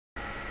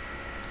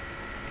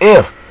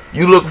If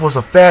you looking for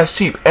some fast,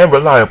 cheap, and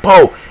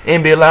reliable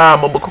NBA Live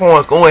mobile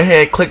coins, go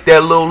ahead and click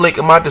that little link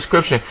in my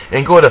description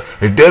and go to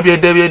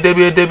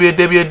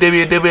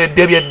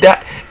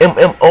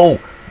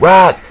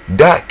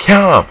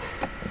www.mmo.rock.com.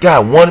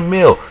 Got 1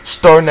 mil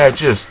starting at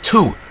just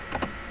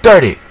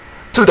 $2.30.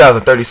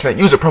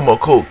 Use the promo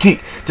code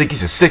Keek to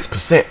get you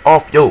 6%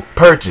 off your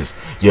purchase.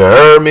 You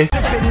heard me?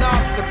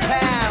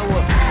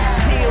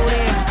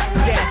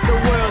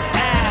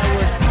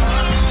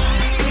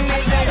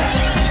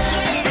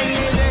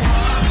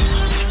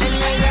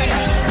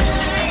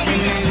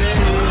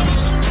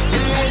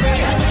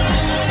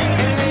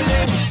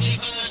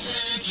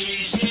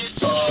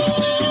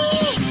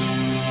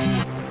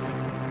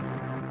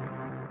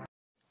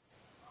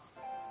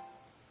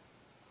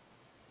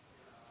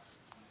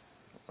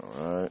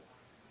 Alright.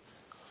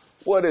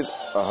 What is...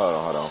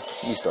 hold on.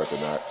 You start the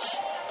match.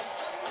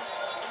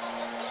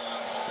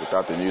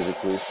 Without the music,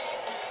 please.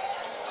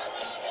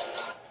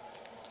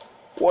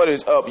 What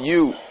is up,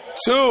 you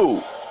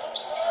two?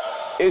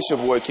 It's your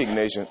boy, Keek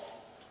Nation.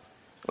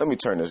 Let me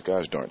turn this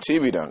gosh darn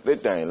TV down.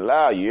 This thing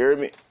loud, you hear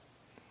me?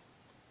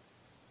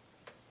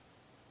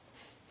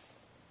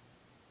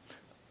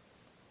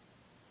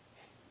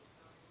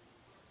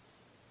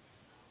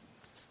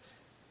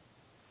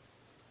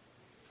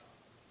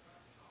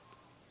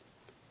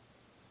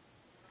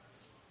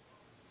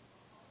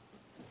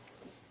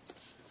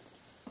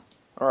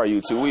 All right,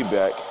 you two, we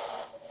back.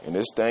 And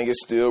this thing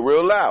is still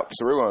real loud,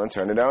 so we're going to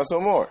turn it down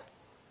some more.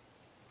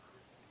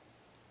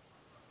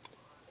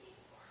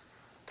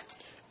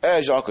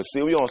 As y'all can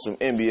see, we on some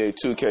NBA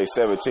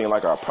 2K17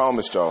 like I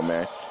promised y'all,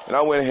 man. And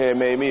I went ahead and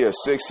made me a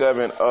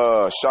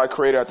 6'7" shot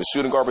creator at the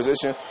shooting guard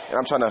position. And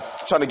I'm trying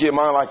to get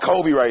mine like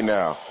Kobe right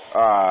now.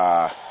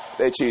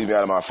 They cheated me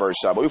out of my first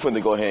shot. But we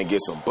finna go ahead and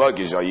get some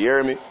buckets, y'all. You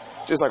hear me?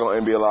 Just like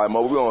on NBA Live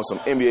Mobile, we on some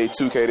NBA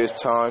 2K this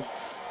time.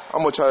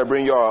 I'm going to try to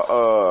bring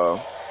y'all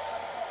a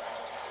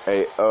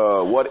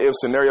what if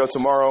scenario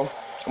tomorrow.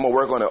 I'm gonna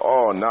work on it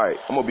all night.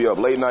 I'm gonna be up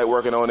late night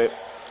working on it,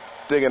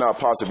 thinking out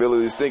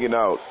possibilities, thinking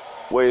out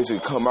ways to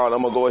come out.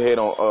 I'm gonna go ahead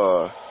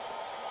on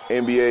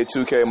NBA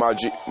 2K, my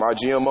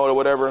GM mode or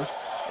whatever,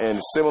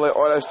 and simulate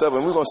all that stuff,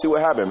 and we're gonna see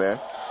what happens, man.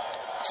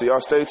 So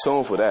y'all stay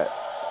tuned for that.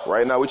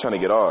 Right now, we're trying to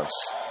get ours.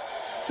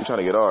 Come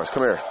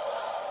here.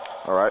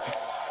 All right.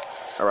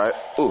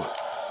 Ooh,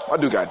 my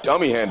dude got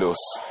dummy handles.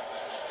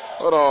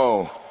 Hold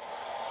on.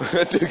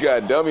 That dude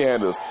got dummy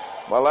handles.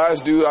 My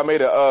last dude, I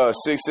made a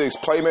 6'6"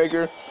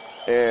 playmaker,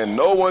 and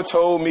no one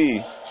told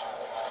me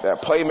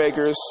that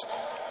playmakers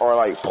are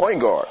like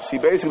point guards. He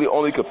basically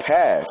only could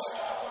pass.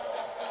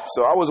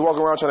 So I was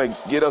walking around trying to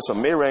get us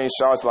some mid-range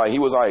shots like he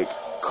was like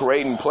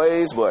creating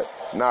plays, but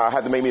nah, I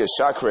had to make me a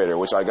shot creator,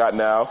 which I got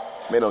now.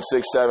 Made him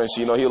 6'7",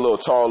 so you know he a little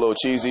tall, a little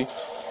cheesy.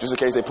 Just in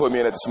case they put me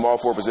in at the small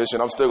forward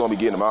position, I'm still going to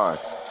be getting mine.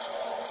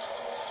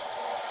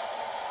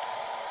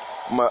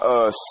 My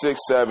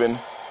 6'7",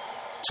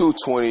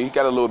 220,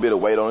 got a little bit of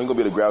weight on him. He's going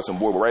to be able to grab some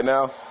board. But right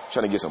now, I'm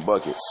trying to get some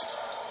buckets.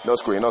 No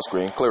screen.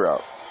 Clear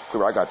out.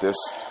 I got this.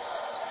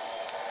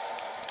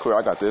 Hold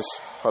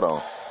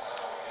on.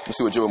 Let me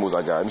see what dribble moves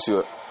I got. Let me see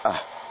what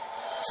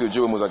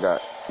dribble moves I got.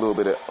 A little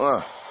bit of,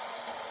 All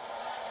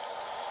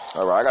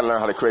right, I got to learn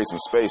how to create some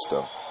space,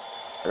 though.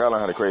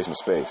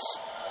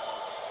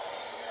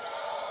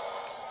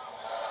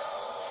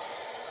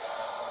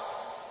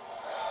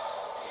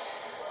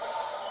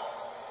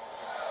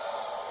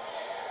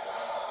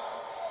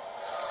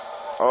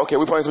 Okay,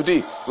 we playing some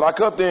D. Lock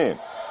up then.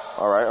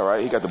 All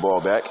right. He got the ball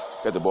back.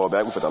 We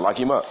finna lock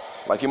him up.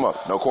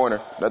 No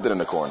corner. Nothing in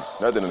the corner.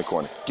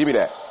 Give me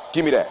that.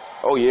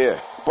 Oh, yeah.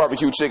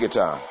 Barbecue chicken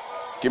time.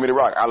 Give me the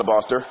rock,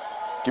 Alabaster.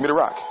 Give me the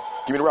rock.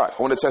 I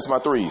want to test my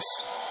threes.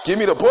 Give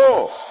me the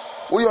ball.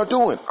 What are y'all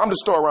doing? I'm the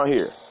star around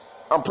here.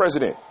 I'm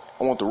president.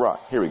 I want the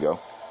rock. Here we go.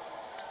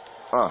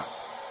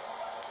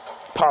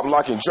 Pop,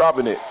 lock, and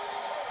dropping it.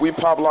 We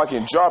pop, lock,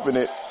 and dropping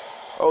it.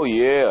 Oh,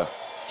 yeah.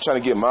 I'm trying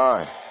to get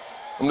mine.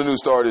 I'm the new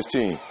star of this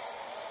team.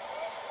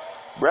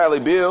 Bradley,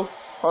 Bill.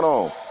 Hold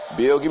on.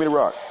 Bill, give me the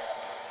rock.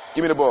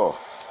 Give me the ball.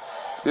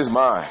 This is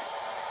mine.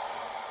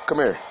 Come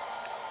here.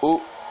 Ooh.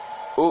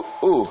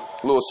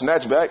 Little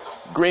snatch back.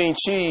 Green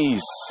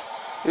cheese.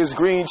 It's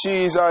green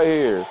cheese out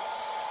here.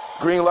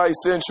 Green light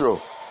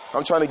central.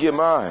 I'm trying to get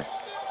mine.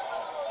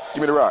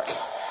 Give me the rock.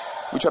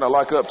 We trying to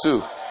lock up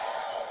too.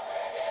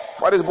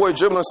 Why this boy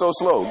dribbling so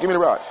slow? Give me the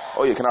rock.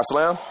 Oh yeah, can I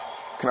slam?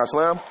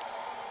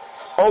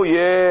 Oh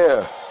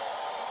yeah.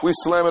 We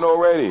slamming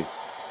already.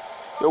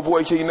 Your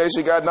boy Keek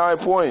Nation got 9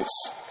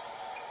 points.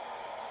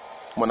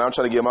 Come on, now I'm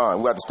trying to get mine.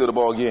 We got to steal the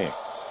ball again.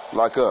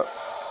 Lock up.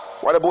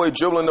 Why that boy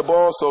dribbling the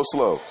ball so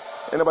slow?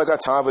 Ain't nobody got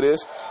time for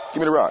this.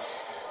 Give me the rock.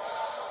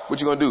 What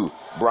you gonna do?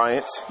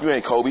 Bryant, you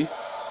ain't Kobe.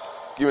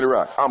 Give me the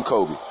rock. I'm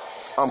Kobe.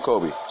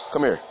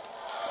 Come here.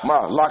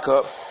 Ma, lock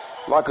up.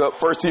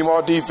 First team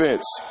all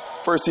defense.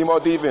 Ooh,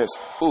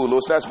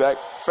 little snatch back.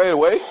 Fade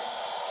away.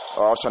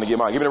 Oh, I was trying to get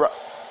mine. Give me the rock.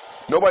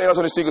 Nobody else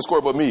on this team can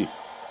score but me.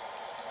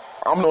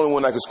 I'm the only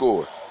one that can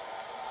score.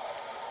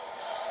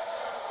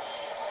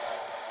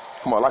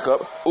 Come on, lock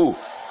up. Ooh,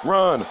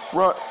 run.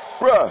 Bruh.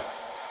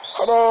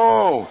 Hold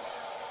on.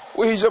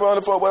 Where he jumping on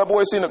the floor? But that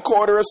boy seen the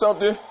quarter or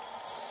something?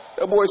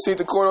 That boy seen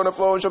the quarter on the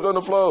floor and jumped on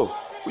the floor.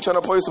 We trying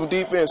to play some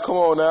defense. Come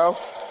on now.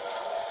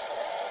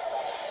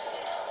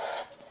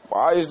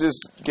 Why is this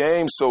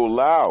game so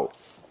loud?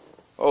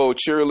 Oh,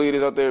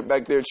 cheerleaders out there,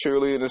 back there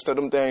cheerleading and stuff.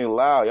 Them things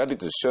loud. Y'all need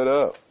to shut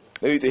up.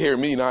 They need to hear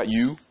me, not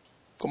you.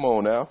 Come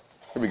on now.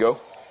 Here we go.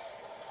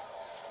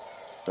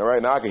 All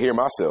right, now I can hear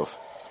myself.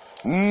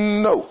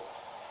 No.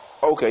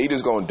 Okay, he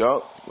just gonna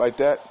dunk like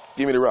that?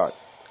 Give me the rock.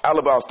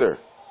 Alabaster.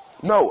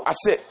 No, I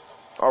said.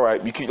 All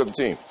right, you kicked up the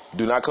team.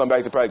 Do not come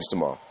back to practice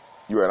tomorrow.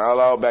 You are not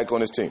allowed back on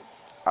this team.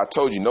 I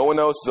told you, no one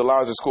else is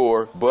allowed to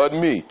score but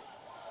me.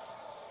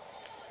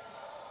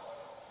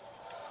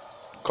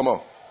 Come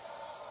on.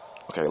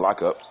 Okay,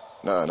 lock up.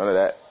 No, none of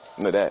that.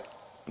 None of that.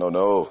 No.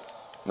 None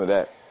of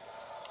that.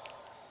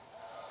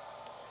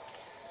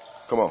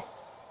 Come on.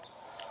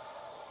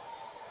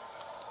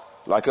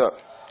 Lock up.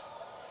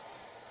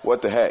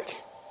 What the heck?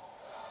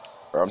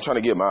 I'm trying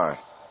to get mine.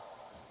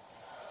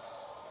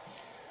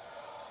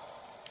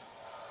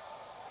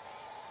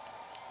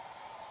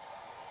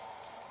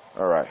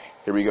 All right,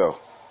 here we go.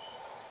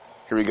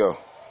 Here we go.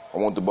 I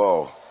want the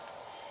ball.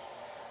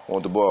 I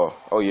want the ball.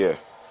 Oh, yeah.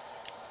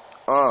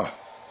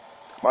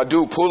 My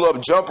dude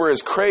pull-up jumper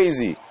is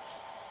crazy.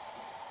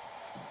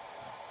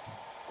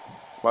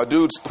 My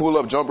dude's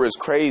pull-up jumper is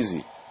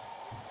crazy.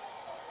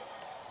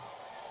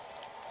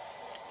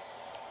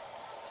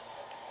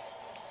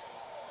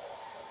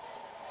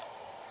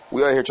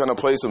 We out here trying to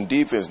play some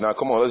defense. Now,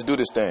 come on, let's do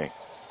this thing.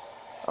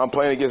 Am I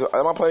playing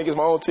against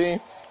my own team?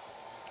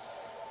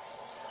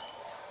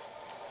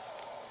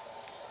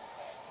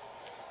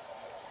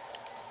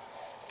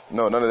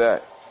 No, none of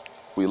that.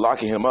 We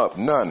locking him up.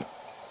 None.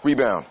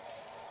 Rebound.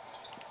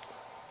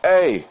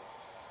 Hey,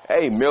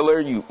 Miller,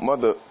 you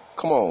mother.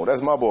 Come on,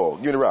 that's my ball.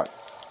 Give me the rock.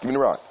 Give me the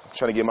rock. I'm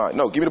trying to get mine.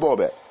 No, give me the ball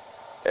back.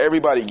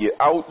 Everybody get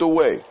out the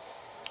way.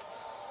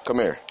 Come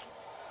here.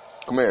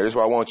 Come here. This is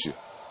why I want you.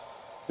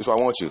 This is why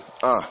I want you.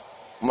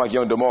 I'm like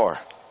young DeMar.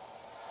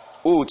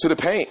 Ooh, to the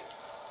paint.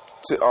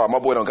 My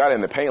boy don't got it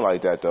in the paint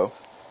like that, though.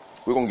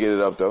 We're going to get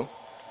it up, though.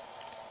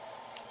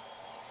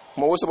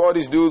 Come on, what's up all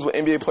these dudes with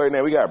NBA player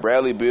names? We got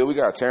Bradley Beal. We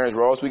got Terrence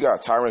Ross. We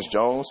got Tyrance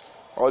Jones.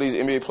 All these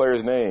NBA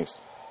players' names.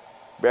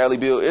 Bradley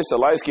Beal. It's a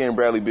light-skinned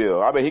Bradley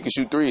Beal. I bet he can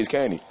shoot threes,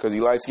 can't he? Because he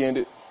light-skinned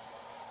it.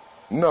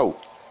 No.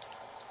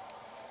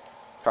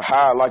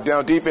 Ha-ha,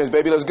 lockdown defense,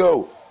 baby. Let's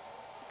go.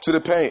 To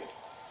the paint.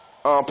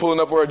 Pulling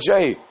up for a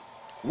J.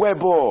 Wet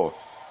ball.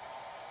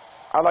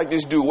 I like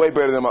this dude way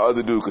better than my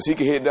other dude because he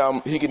can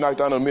knock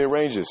down the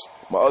mid-ranges.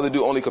 My other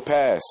dude only could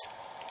pass.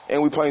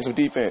 And we playing some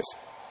defense.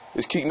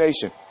 It's Keek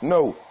Nation.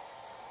 No.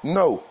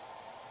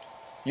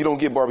 You don't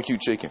get barbecue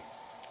chicken.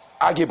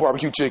 I get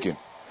barbecue chicken.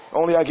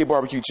 Only I get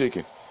barbecue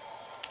chicken.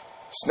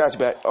 Snatch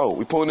back. Oh,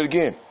 we pulling it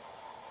again.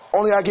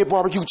 Only I get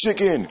barbecue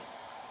chicken.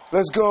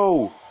 Let's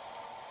go.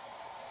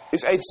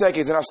 It's 8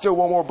 seconds and I still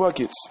want more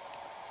buckets.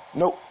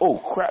 No. Oh,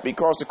 crap. He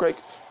crossed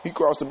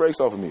the brakes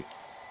off of me.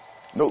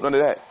 Nope, none of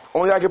that.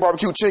 Only I get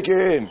barbecue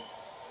chicken.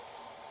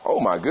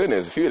 Oh, my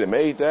goodness. If he would have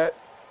made that.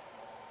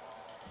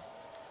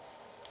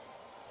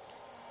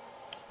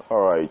 All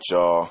right,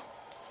 y'all.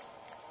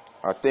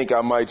 I think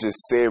I might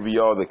just save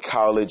y'all the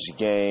college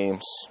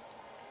games.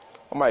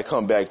 I might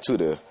come back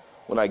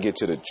when I get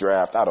to the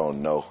draft. I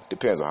don't know.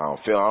 Depends on how I'm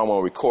feeling. I don't want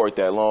to record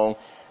that long.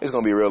 It's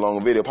going to be a real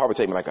long video. Probably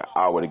take me like an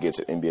hour to get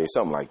to the NBA,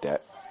 something like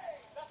that.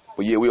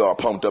 But, yeah, we all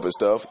pumped up and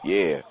stuff.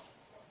 Yeah.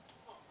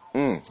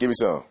 Give me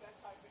some.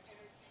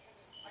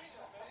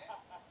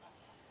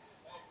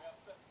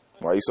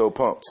 Why you so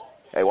pumped?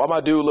 Hey, why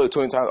my dude look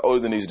 20 times older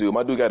than these dudes?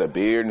 My dude got a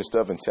beard and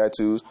stuff and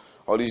tattoos.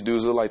 All these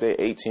dudes look like they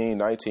 18,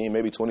 19,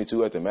 maybe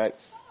 22 at the max.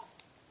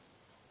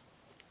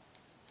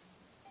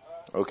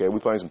 Okay, we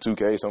playing some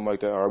 2K, something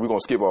like that. All right, we're going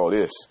to skip all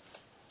this.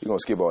 We're going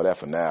to skip all that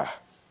for now.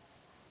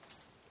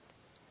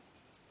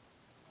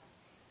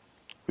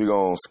 We're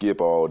going to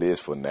skip all this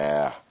for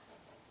now.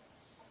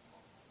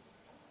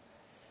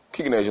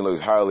 Keek Nation looks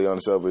highly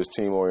unselfish,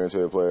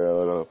 team-oriented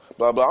player,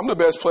 blah, blah. I'm the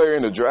best player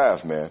in the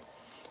draft, man.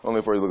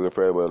 Only first look at the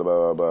player, blah,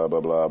 blah, blah, blah,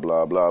 blah,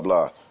 blah, blah,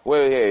 blah.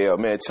 Well, hey,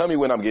 man, tell me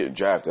when I'm getting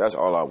drafted. That's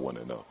all I want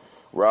to know.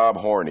 Rob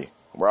Mahoney.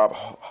 Brother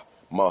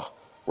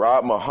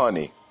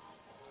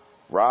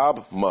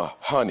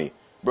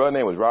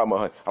name was Rob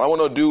Mahoney. I don't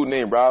want no dude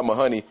named Rob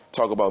Mahoney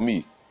talk about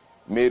me.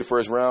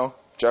 Mid-first round,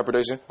 draft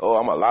prediction. Oh,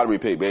 I'm a lottery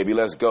pick, baby.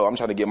 Let's go. I'm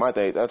trying to get my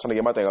thing. I'm trying to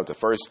get my thing up to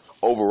first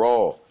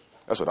overall.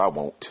 That's what I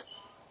want.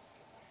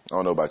 I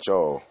don't know about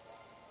y'all.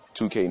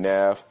 2K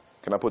Nav.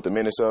 Can I put the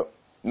minutes up?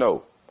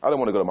 No. I don't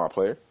want to go to my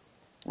player.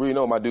 Really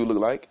know what my dude look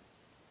like.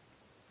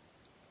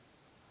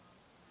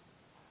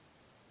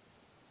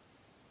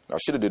 I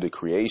should have did the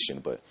creation,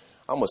 but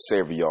I'm going to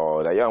save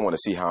y'all that. Y'all want to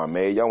see how I'm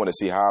made. Y'all want to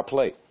see how I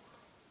play.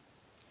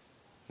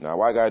 Now,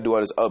 why I got to do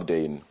all this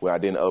updating when I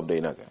didn't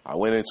update nothing? I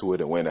went into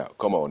it and went out.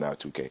 Come on now,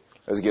 2K.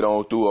 Let's get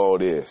on through all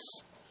this.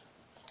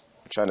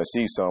 I'm trying to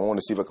see something. I want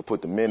to see if I can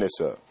put the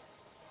minutes up.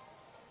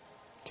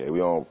 Okay,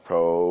 we on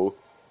pro.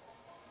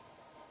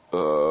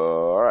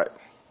 All right.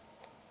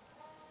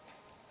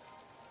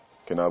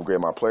 Can I upgrade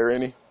my player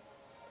any?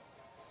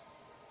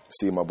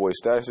 See what my boy's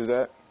status is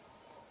at.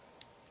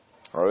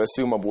 All right, let's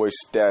see what my boy's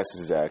status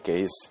is at.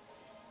 Okay,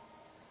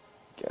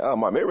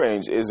 my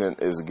mid-range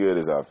isn't as good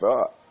as I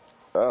thought.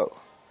 Oh,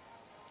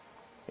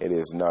 it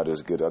is not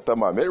as good. I thought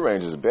my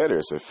mid-range is better.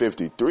 It's a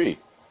 53.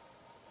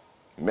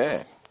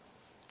 Man,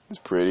 it's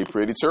pretty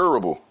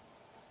terrible.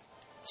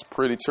 It's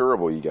pretty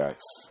terrible, you guys.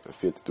 A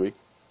 53.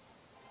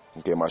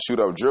 Okay, my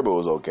shoot-up dribble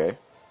is okay.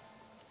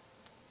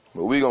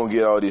 But we going to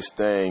get all these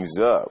things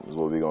up is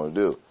what we going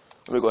to do.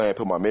 Let me go ahead and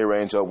put my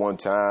mid-range up one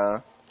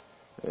time.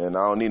 And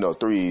I don't need no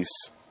threes.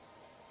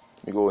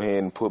 Let me go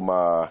ahead and put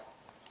my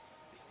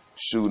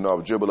shooting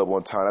off dribble up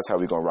one time. That's how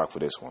we going to rock for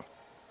this one.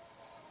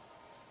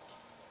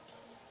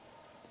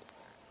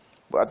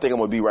 But I think I'm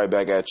going to be right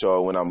back at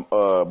y'all when I'm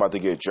about to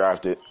get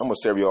drafted. I'm going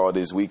to serve y'all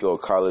this week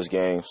of college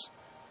games.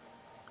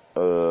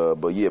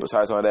 But yeah,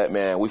 besides all that,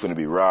 man, we finna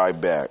be right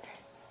back.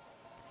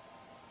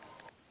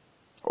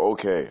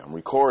 Okay, I'm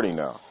recording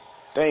now.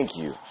 Thank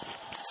you.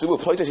 See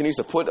what PlayStation needs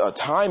to put a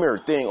timer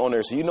thing on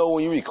there so you know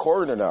when you're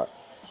recording or not.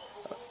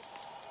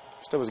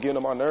 Stuff is getting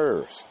on my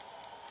nerves.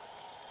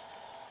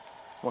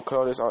 I'm gonna cut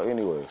all this out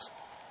anyways.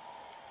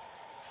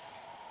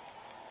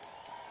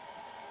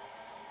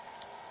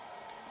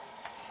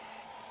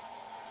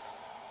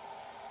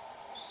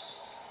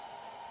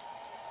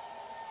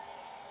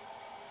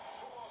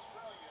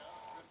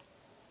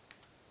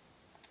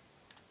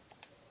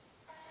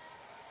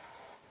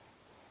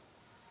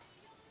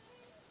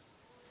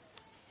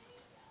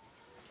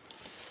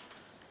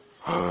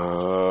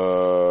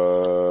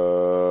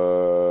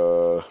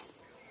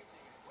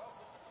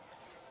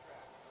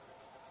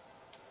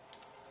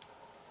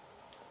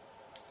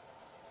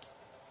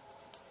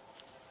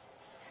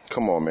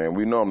 Come on, man.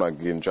 We know I'm not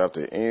getting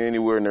drafted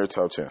anywhere near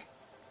top 10.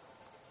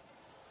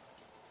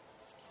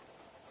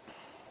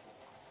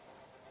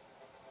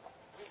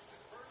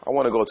 I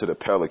want to go to the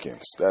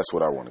Pelicans. That's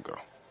what I want to go.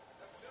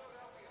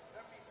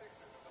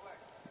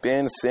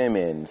 Ben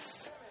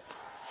Simmons.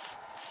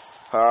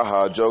 Ha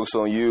ha, joke's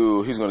on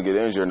you. He's going to get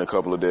injured in a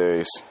couple of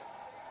days.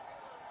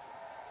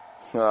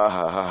 Ha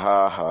ha ha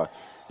ha ha.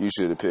 You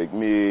should have picked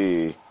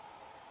me.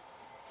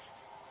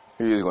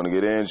 He's going to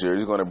get injured.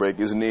 He's going to break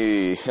his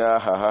knee. Ha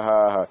ha ha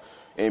ha ha.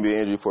 NBA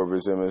injury report for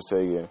Simmons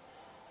taken.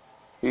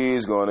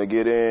 He's going to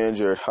get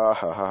injured. Ha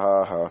ha ha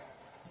ha ha.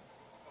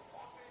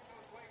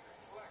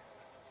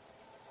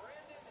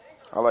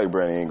 I like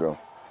Brandon Ingram.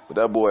 But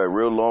that boy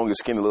real long and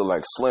skinny look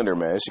like Slender,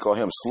 man. They should call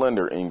him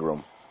Slender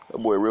Ingram. That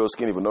boy real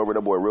skinny, but over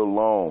that boy real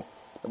long.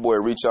 That boy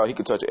reach out. He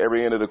could touch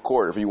every end of the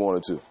court if he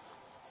wanted to.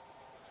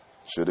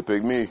 Should have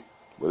picked me.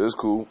 But it's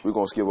cool. We're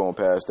going to skip on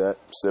past that.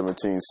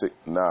 17-6.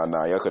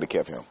 Nah. Y'all could have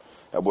kept him.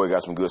 That boy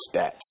got some good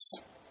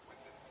stats.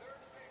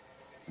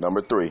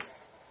 Number 3.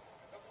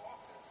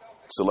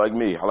 So like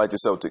me, I like the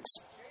Celtics.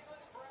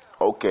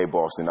 Okay,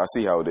 Boston. I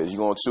see how it is.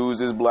 You're going to choose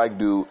this black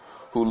dude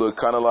who look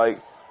kind of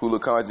like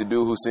the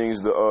dude who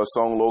sings the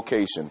song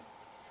Location.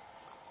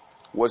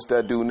 What's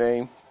that dude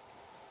name?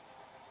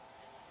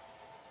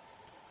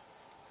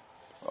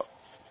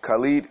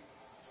 Khalid?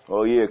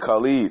 Oh, yeah,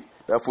 Khalid.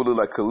 That fool look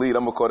like Khalid.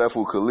 I'm going to call that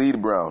fool Khalid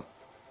Brown.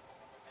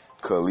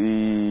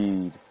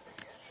 Khalid.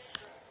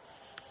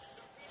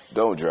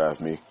 Don't draft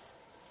me.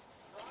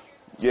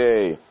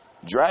 Yay.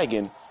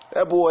 Dragon.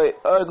 That boy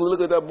ugly.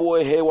 Look at that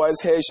boy head. Why his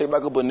head shaped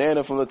like a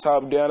banana from the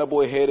top down. That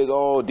boy head is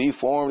all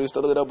deformed and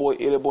stuff. Look at that boy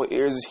ear. That boy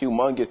ears is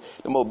humongous.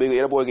 Them old big.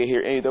 That boy can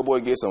hear anything. That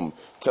boy get some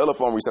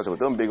telephone reception with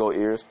them big old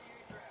ears.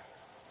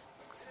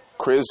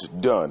 Chris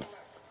Dunn.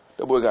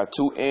 That boy got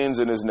 2 N's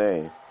in his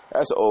name.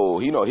 That's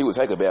old. He was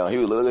hecka bad. He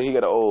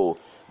got an old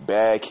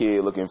bad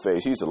kid looking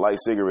face. He used to light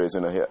cigarettes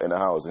in the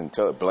house and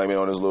blame it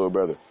on his little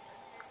brother.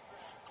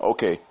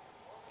 Okay,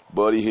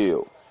 Buddy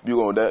Hield. You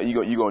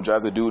gonna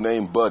drive the dude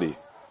named Buddy?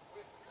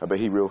 I bet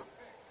he real.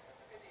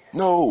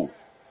 No,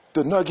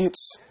 the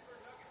Nuggets.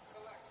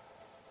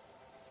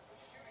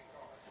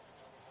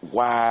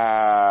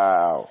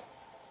 Wow.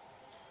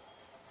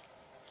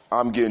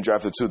 I'm getting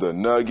drafted to the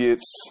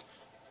Nuggets.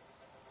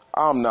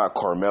 I'm not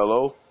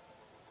Carmelo.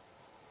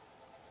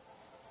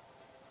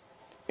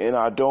 And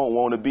I don't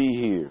want to be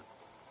here.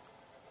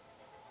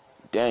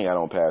 Dang, I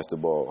don't pass the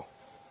ball.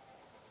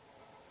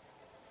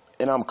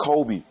 And I'm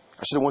Kobe.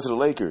 I should have went to the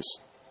Lakers.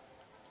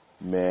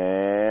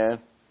 Man.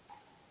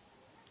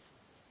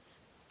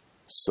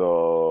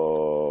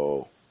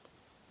 So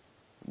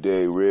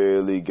they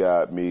really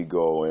got me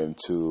going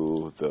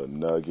to the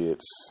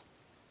Nuggets.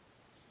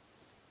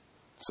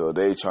 So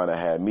they trying to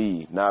have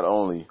me not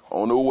only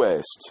on the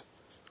West,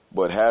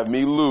 but have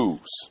me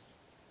lose.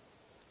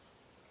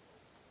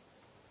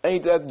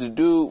 Ain't that the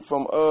dude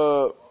from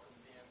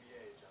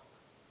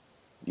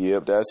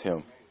Yep, that's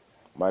him.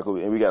 Michael,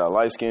 and we got a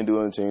light-skinned dude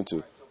on the team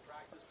too.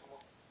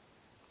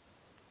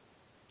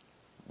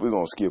 We're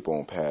gonna skip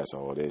on past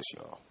all this,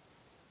 y'all.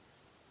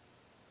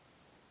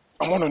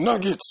 I'm on the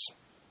Nuggets.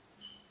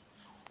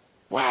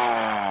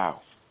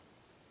 Wow.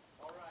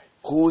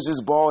 Who's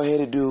this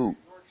bald-headed dude?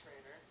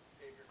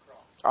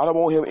 I don't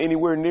want him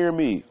anywhere near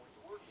me.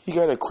 He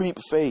got a creep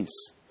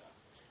face.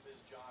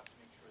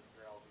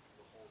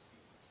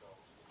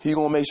 He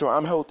gonna make sure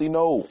I'm healthy?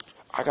 No.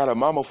 I got a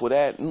mama for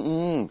that.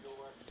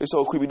 This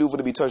whole creepy dude for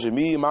to be touching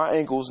me and my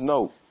ankles.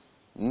 No.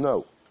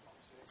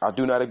 I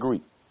do not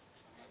agree.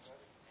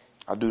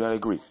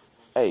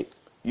 Hey,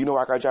 you know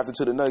I got drafted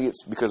to the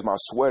Nuggets because my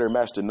sweater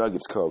matched the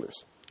Nuggets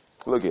colors.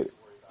 Look at it.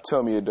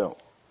 Tell me it don't.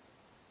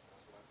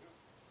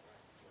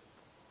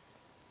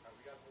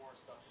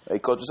 Hey,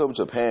 coach, what's up with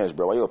your pants,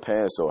 bro? Why your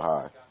pants so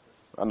high?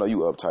 I know you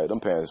uptight. Them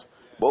pants,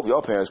 both of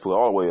y'all pants pull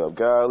all the way up.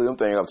 Golly, them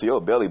things up to your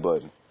belly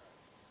button.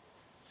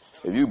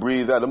 If you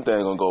breathe out, them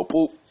things gonna go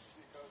poop.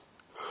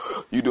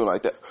 You doing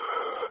like that.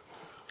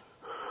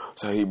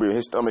 So he breathe.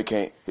 His stomach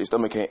can't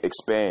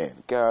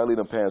expand. Golly,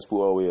 them pants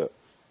pull all the way up.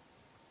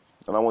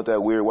 And I want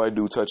that weird white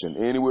dude touching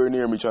anywhere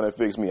near me trying to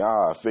fix me.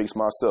 I fix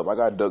myself. I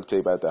got duct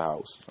tape at the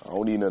house. I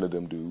don't need none of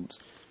them dudes.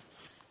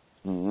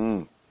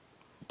 You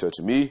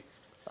touching me?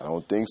 I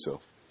don't think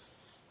so.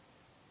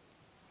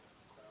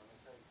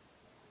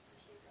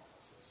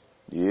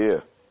 Yeah.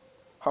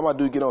 How my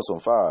dude get on some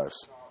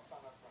fives?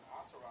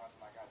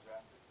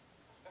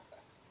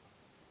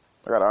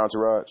 I got an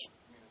entourage.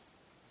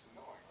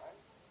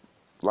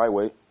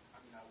 Lightweight.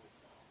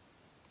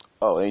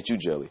 Oh, ain't you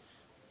jelly?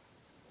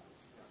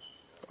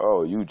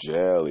 Oh, you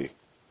jelly.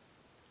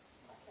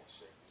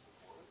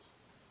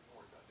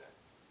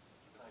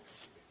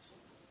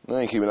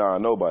 I ain't keeping an eye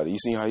on nobody. You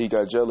seen how he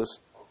got jealous?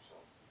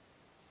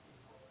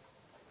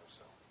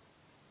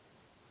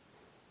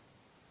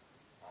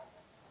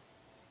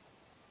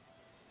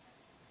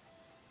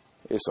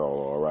 It's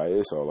all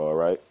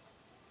right.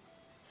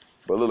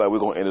 But look like we're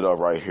going to end it off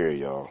right here,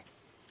 y'all.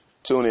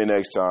 Tune in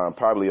next time,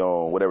 probably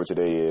on whatever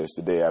today is,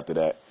 the day after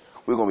that.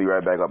 We're going to be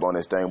right back up on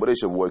this thing. But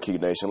it's your boy,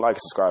 Keek Nation. Like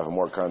and subscribe for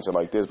more content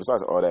like this.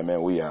 Besides all that,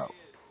 man, we out.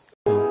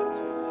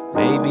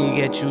 Maybe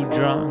get you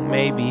drunk,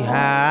 maybe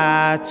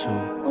high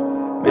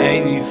too.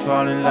 Maybe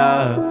fall in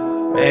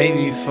love,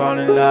 maybe fall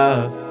in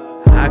love.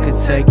 I could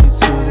take you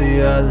to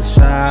the other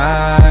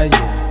side,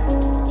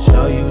 yeah.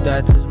 Show you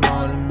that the